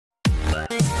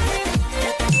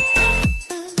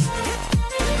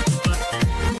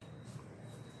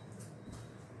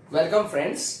Welcome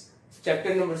friends,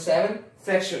 chapter number 7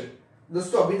 fraction.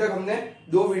 दोस्तों अभी तक हमने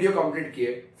 2 वीडियो कंप्लीट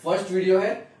किए। फर्स्ट वीडियो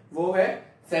है वो है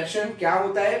फ्रैक्शन क्या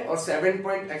होता है और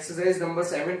एक्सरसाइज नंबर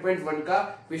 7.1 का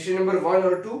क्वेश्चन नंबर 1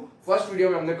 और 2 फर्स्ट वीडियो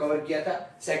में हमने कवर किया था।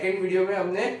 सेकंड वीडियो में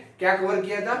हमने क्या कवर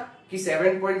किया था कि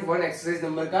 7.1 एक्सरसाइज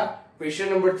नंबर का क्वेश्चन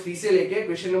नंबर 3 से लेके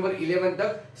क्वेश्चन नंबर 11 तक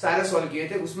सारे सॉल्व किए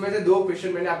थे। उसमें से 2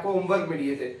 क्वेश्चन मैंने आपको होमवर्क में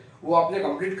दिए थे, वो आपने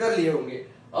कंप्लीट कर लिए होंगे।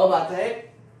 अब आता है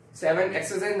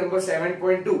एक्सरसाइज नंबर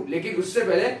 7.2, लेकिन उससे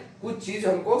पहले कुछ चीज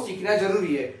हमको सीखना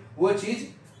जरूरी है। वो चीज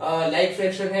लाइक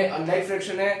फ्रैक्शन है, अनलाइक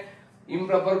फ्रैक्शन है,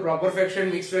 improper, proper fraction,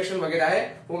 mix fraction वगैरह है,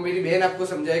 वो मेरी बहन आपको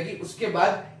समझाएगी। उसके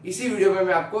बाद इसी वीडियो में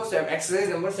मैं आपको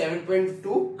एक्सरसाइज नंबर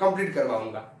 7.2 कंप्लीट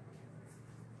करवाऊंगा।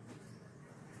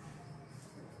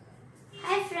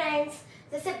 हाय फ्रेंड्स,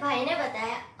 जैसे भाई ने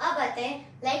बताया, अब आते हैं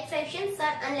लाइक फ्रैक्शंस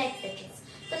और अनलाइक फ्रैक्शंस।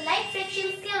 तो लाइक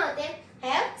फ्रैक्शंस क्या होते हैं?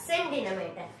 हैव सेम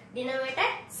डिनोमिनेटर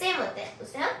सेम होते हैं,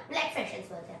 उसे हम लाइक फ्रैक्शंस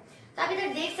बोलते हैं। तो आप इधर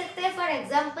देख सकते हैं, फॉर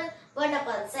एग्जांपल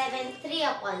 1/7,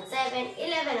 3/7,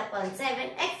 11/7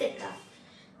 एक्सेट्रा।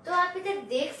 तो आप इधर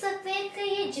देख सकते हैं कि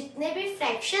ये जितने भी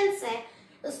फ्रैक्शंस है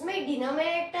उसमें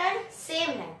डिनोमिनेटर सेम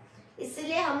है,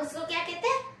 इसलिए हम उसको क्या कहते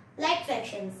हैं? Like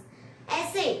fractions.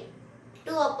 ऐसे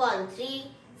 2/3,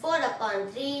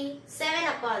 4/3,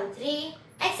 7/3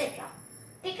 एक्सेट्रा।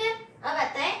 ठीक है, अब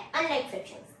आता है अनलाइक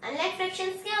फ्रैक्शंस। अनलाइक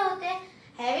फ्रैक्शंस क्या होते हैं?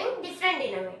 हैविंग डिफरेंट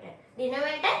डिनोमिनेटर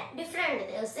डिफरेंट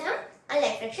होते हैं, उससे हम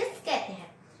अनलाइक फ्रैक्शंस कहते हैं।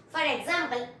 For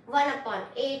example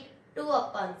 1/8,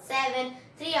 2/7,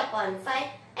 3/5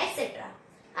 etcetera.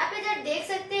 आप इधर देख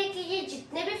सकते हैं कि ये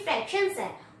जितने भी फ्रैक्शंस है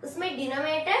उसमें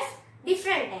डिनोमिनेटर्स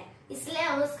डिफरेंट है, इसलिए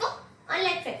हम उसको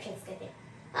अनलाइक फ्रैक्शंस कहते हैं।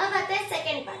 अब आता है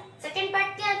सेकेंड पार्ट। सेकेंड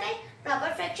पार्ट क्या आता है?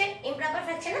 प्रॉपर फ्रैक्शन, इम्प्रॉपर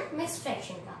फ्रैक्शन और मिक्स्ड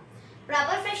फ्रैक्शन का।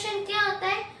 प्रॉपर फ्रैक्शन क्या होता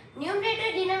है?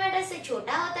 न्यूमरेटर डिनोमिनेटर से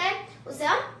छोटा होता है, उसे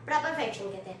हम प्रॉपर फ्रैक्शन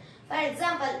कहते हैं। For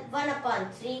example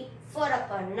 1/3,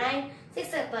 4/9,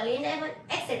 6/11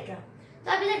 etcetera.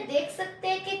 तो आप इधर देख सकते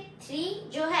हैं कि 3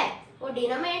 जो है वो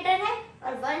डिनोमिनेटर है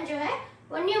और 1 जो है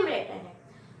वो न्यूमरेटर है।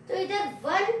 तो इधर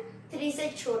 1 3 से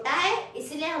छोटा है,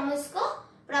 इसलिए हम उसको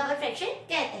प्रॉपर फ्रैक्शन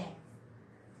कहते हैं।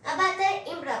 अब आता है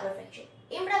इम्प्रॉपर फ्रैक्शन।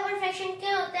 इम्प्रॉपर फ्रैक्शन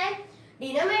क्या होता है?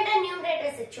 डिनोमिनेटर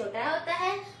न्यूमरेटर से छोटा होता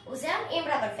है, उसे हम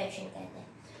इम्प्रॉपर फ्रैक्शन कहते हैं।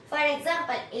 For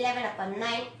example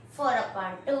 11/9,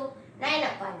 4/2,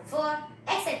 9/4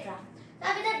 etcetera. तो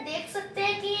आप इधर देख सकते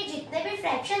हैं कि ये जितने भी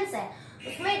फ्रैक्शंस है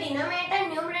उसमें डिनोमिनेटर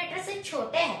न्यूमरेटर से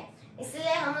छोटे हैं,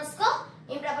 इसलिए हम उसको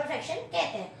इम्प्रॉपर फ्रैक्शन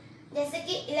कहते हैं। जैसे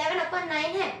कि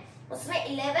 11/9 है, उसमें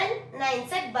 11 9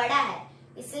 से बड़ा है,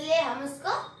 इसलिए हम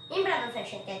उसको इम्प्रॉपर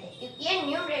फ्रैक्शन कहते हैं, क्योंकि ये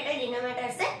न्यूमरेटर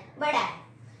डिनोमिनेटर से बड़ा है।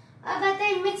 अब आता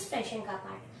है मिक्स फ्रैक्शन का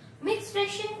पार्ट। मिक्स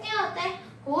फ्रैक्शन क्या होता है?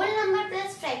 होल नंबर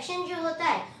प्लस फ्रैक्शन जो होता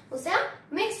है उसे हम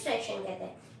मिक्स फ्रैक्शन कहते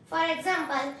हैं। फॉर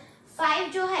एग्जांपल 5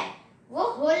 जो है वो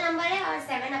होल नंबर है और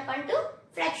 7/2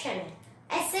 फ्रैक्शन है।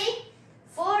 ऐसे ही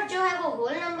 4 जो है वो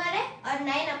होल नंबर है और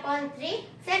 9/3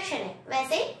 फ्रैक्शन है,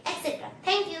 वैसे ही etcetera.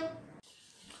 Thank you.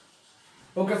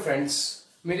 Okay friends,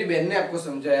 मेरी बहन ने आपको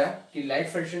समझाया कि लाइक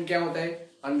फ्रैक्शन क्या होता है,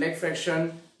 unlike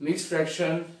fraction, mix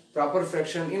fraction, proper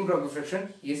fraction, improper fraction,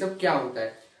 ये सब क्या होता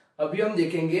है। अभी हम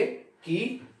देखेंगे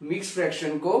कि मिक्स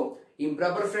फ्रैक्शन को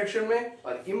इम्प्रॉपर फ्रैक्शन में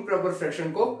और इम्प्रॉपर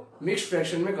फ्रैक्शन को मिक्स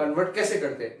फ्रैक्शन में कन्वर्ट कैसे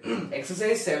करते हैं।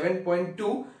 एक्सरसाइज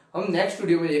 7.2 हम नेक्स्ट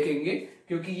वीडियो में देखेंगे,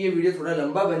 क्योंकि ये वीडियो थोड़ा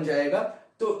लंबा बन जाएगा।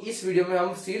 तो इस वीडियो में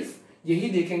हम सिर्फ यही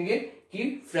देखेंगे कि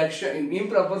फ्रैक्शन,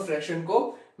 इम्प्रॉपर फ्रैक्शन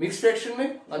को मिक्स फ्रैक्शन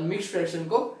में और मिक्स फ्रैक्शन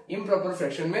को इम्प्रॉपर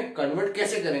फ्रैक्शन में कन्वर्ट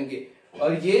कैसे करेंगे।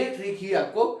 और ये ट्रिक ही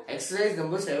आपको एक्सरसाइज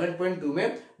नंबर 7.2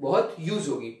 में बहुत यूज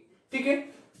होगी। ठीक है,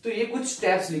 तो ये कुछ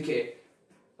स्टेप्स लिखे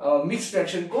मिक्स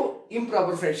फ्रैक्शन को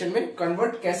इम्प्रॉपर फ्रैक्शन में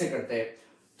कन्वर्ट कैसे करते हैं।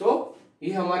 तो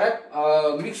ये हमारा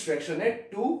मिक्स फ्रैक्शन है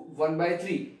 2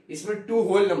 1/3, इसमें 2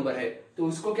 होल नंबर है, तो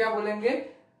उसको क्या बोलेंगे?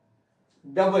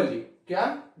 W। क्या?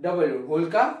 W, होल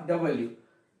का W।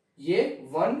 ये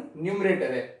 1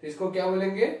 न्यूमरेटर है, तो इसको क्या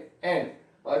बोलेंगे? N।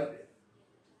 और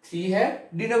 3 है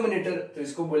डिनोमिनेटर, तो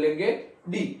इसको बोलेंगे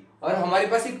D। और हमारे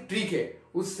पास एक ट्रिक है,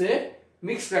 उससे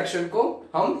मिक्स फ्रैक्शन को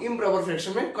हम इम्प्रॉपर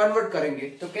फ्रैक्शन में कन्वर्ट करेंगे।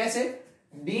 तो कैसे?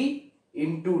 D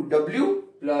into W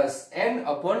plus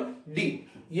N/D,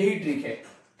 यही ट्रिक है।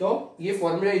 तो ये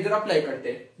फॉर्मूला इधर अप्लाई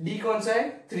करते हैं। D कौन सा है?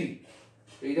 3,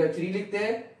 तो इधर 3 लिखते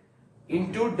हैं,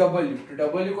 इंटू W, तो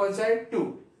W कौन सा है? 2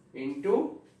 इंटू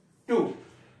 2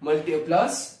 मल्टी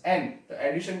प्लस N, तो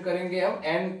एडिशन करेंगे हम,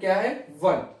 N क्या है?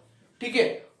 1। ठीक है,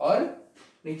 और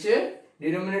नीचे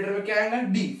डिनोमिनेटर में क्या आएगा?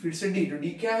 D, फिर से D, तो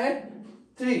D क्या है?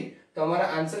 3। तो हमारा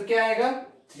आंसर क्या आएगा?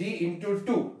 3 into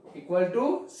 2 equal to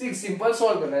 6। Simple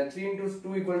solve करना है। 3 इंटू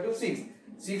 2 इक्वल टू 6।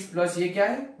 6 प्लस ये क्या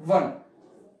है? 1।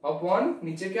 अपॉन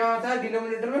नीचे क्या आता है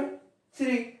डिनोमिनेटर में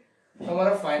 3।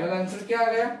 हमारा फाइनल आंसर क्या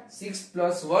आ गया 6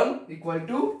 + 1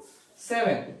 =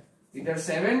 7। इधर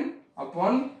 7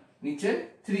 अपॉन नीचे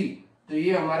 3, तो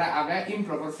ये हमारा आ गया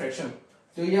इम्प्रॉपर फ्रैक्शन।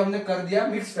 तो ये हमने कर दिया,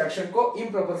 मिक्स फ्रैक्शन को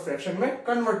इम्प्रॉपर फ्रैक्शन में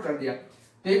कन्वर्ट कर दिया।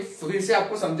 तो एक फिर से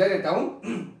आपको समझा देता हूं,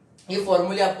 ये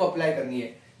फॉर्मूले आपको अप्लाई करनी है,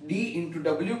 d ×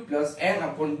 w +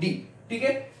 n/d। ठीक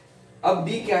है, अब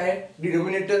d क्या है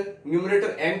डिनोमिनेटर,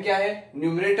 न्यूमरेटर n क्या है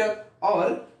न्यूमरेटर, और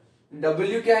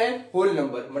w क्या है होल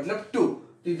नंबर मतलब 2।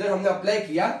 तो इधर हमने अप्लाई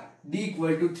किया d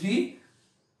 = 3,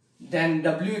 then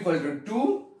w = 2,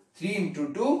 3 ×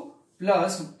 2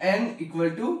 plus n =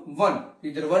 1,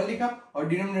 इधर 1 लिखा, और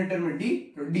डिनोमिनेटर में d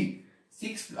तो d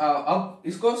 6। अब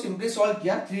इसको सिंपली सॉल्व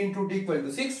किया, 3 × d =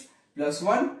 6 +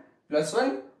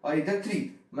 1 और इधर 3,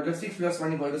 मतलब 6 +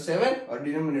 1 = 7 और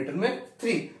डिनोमिनेटर में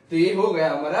 3। तो ये हो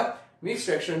गया हमारा mix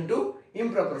fraction to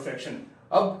improper fraction.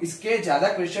 अब इसके ज्यादा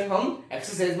क्वेश्चन हम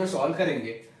एक्सरसाइज में सॉल्व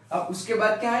करेंगे। अब उसके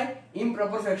बाद क्या है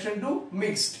इम्प्रॉपर फ्रैक्शन टू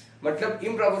मिक्स्ड, मतलब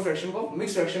इम्प्रॉपर फ्रैक्शन को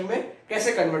मिक्स फ्रैक्शन में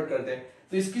कैसे कन्वर्ट करते हैं।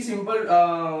 तो इसकी सिंपल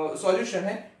सॉल्यूशन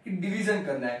है कि डिवीजन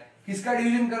करना है। किसका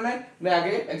डिवीजन करना है मैं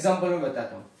आगे एग्जांपल में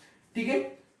बताता हूं। ठीक है,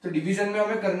 तो डिवीजन में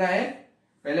हमें करना है,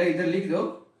 पहले इधर लिख दो,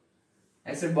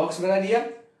 ऐसे बॉक्स बना दिया।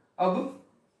 अब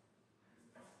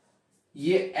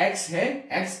ये x है,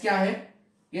 x क्या है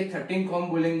ये 13 को हम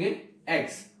बोलेंगे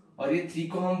x और ये 3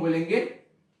 को हम बोलेंगे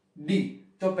d।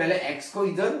 तो पहले x को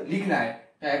इधर लिखना है,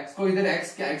 तो x को इधर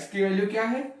x की वैल्यू क्या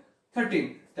है 13,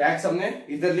 तो x हमने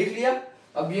इधर लिख लिया।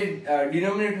 अब ये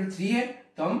डिनोमिनेटर 3 है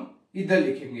तो हम इधर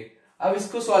लिखेंगे। अब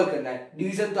इसको सॉल्व करना है,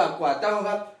 डिवीजन तो आपको आता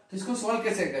होगा, तो इसको सॉल्व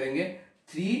कैसे करेंगे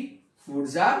 3 ×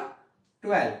 4 =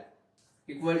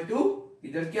 12 =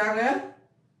 इधर क्या आ गया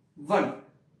 1,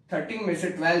 13 में से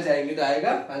 12 जाएंगे तो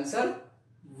आएगा आंसर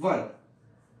 1।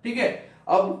 ठीक है,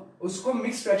 अब उसको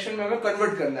मिक्स फ्रैक्शन में हमें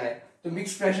कन्वर्ट करना है। तो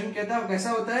मिक्स फ्रैक्शन कैसा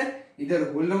होता है,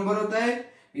 इधर होल नंबर होता है,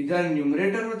 इधर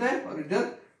न्यूमरेटर होता है और इधर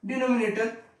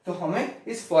डिनोमिनेटर। तो हमें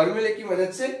इस फॉर्मूले की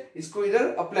मदद से इसको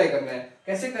इधर अप्लाई करना है।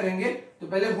 कैसे करेंगे, तो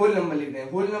पहले होल नंबर लिखते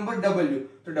हैं, होल नंबर w।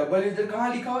 तो w इधर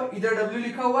कहां लिखा हुआ है, इधर w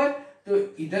लिखा हुआ है, तो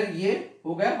इधर ये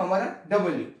हो गया हमारा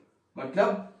w,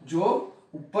 मतलब जो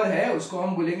ऊपर है उसको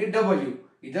हम बोलेंगे w,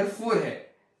 इधर 4 है।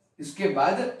 इसके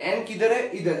बाद n किधर है,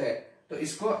 इधर है, तो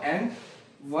इसको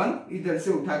n1 इधर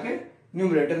से उठा के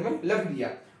न्यूमरेटर में लग दिया।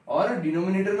 और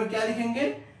डिनोमिनेटर में क्या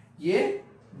लिखेंगे, ये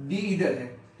d इधर है,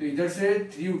 तो इधर से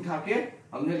 3 उठा के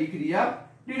हमने लिख दिया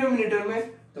डिनोमिनेटर में।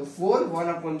 तो 4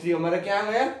 1/3 हमारा क्या आ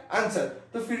गया आंसर।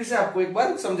 तो फिर से आपको एक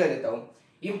बार समझा देता हूं,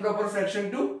 improper fraction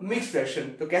to mix fraction.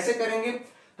 तो कैसे करेंगे,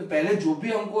 तो पहले जो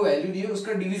भी हमको वैल्यू दी है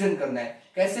उसका डिवीजन करना है।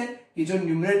 कैसे कि जो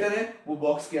न्यूमरेटर है वो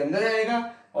बॉक्स के अंदर आएगा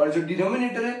और जो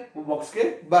डिनोमिनेटर है वो बॉक्स के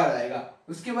बाहर आएगा।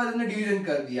 उसके बाद हमने डिवीजन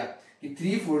कर दिया कि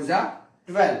 3 × 4 =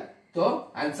 12,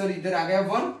 तो आंसर इधर आ गया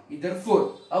 1, इधर 4।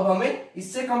 अब हमें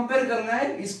इससे कंपेयर करना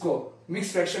है इसको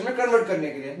मिक्स फ्रैक्शन में कन्वर्ट करने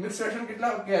के लिए। मिक्स फ्रैक्शन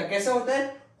कैसा होता है,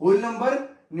 whole number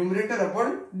numerator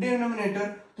upon denominator.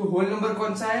 तो होल नंबर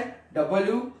कौन सा है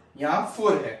w, यहाँ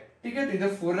 4 है। ठीक है, तो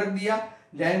इधर 4 रख दिया।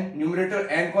 देन न्यूमरेटर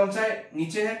n कौन सा है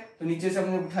नीचे है, तो नीचे से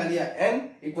हमने उठा लिया n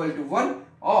 = 1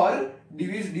 और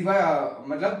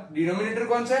मतलब डिनोमिनेटर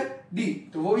कौन सा है d,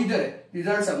 तो वो इधर है,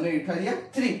 इधर से हमने उठा लिया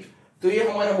 3। तो ये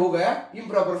हमारा हो गया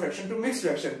improper fraction to mix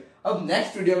fraction. अब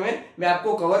नेक्स्ट वीडियो में मैं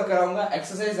आपको कवर कराऊंगा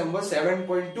एक्सरसाइज नंबर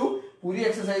 7.2। पूरी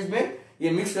एक्सरसाइज में ये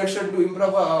mix fraction to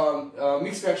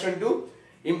mix fraction to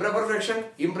improper fraction,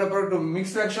 improper to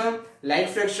mix fraction, like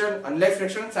fraction, unlike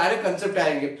fraction, सारे कंसेप्ट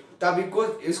आएंगे। तो आप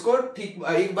इसको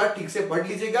एक बार ठीक से पढ़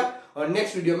लीजिएगा और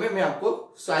नेक्स्ट वीडियो में मैं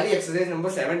आपको सारी एक्सरसाइज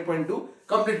नंबर 7.2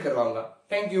 कंप्लीट करवाऊंगा।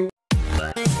 Thank you.